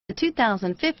The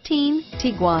 2015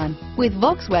 Tiguan. With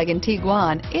Volkswagen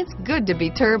Tiguan, it's good to be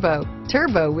turbo.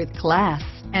 Turbo with class,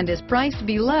 and is priced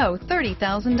below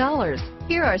 $30,000.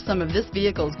 Here are some of this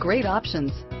vehicle's great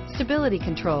options: stability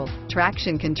control,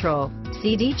 traction control,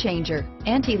 CD changer,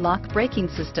 anti-lock braking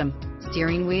system,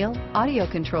 steering wheel audio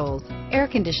controls, air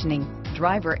conditioning,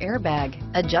 driver airbag,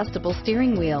 adjustable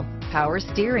steering wheel, power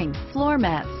steering, floor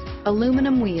mats,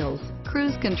 aluminum wheels,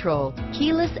 cruise control,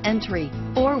 keyless entry,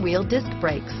 four-wheel disc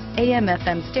brakes,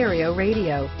 AM/FM stereo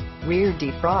radio, rear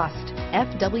defrost,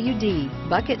 FWD,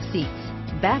 bucket seats,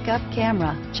 backup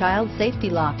camera, child safety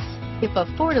locks. If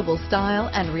affordable style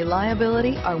and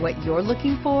reliability are what you're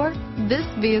looking for, this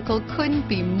vehicle couldn't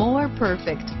be more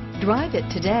perfect. Drive it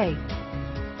today.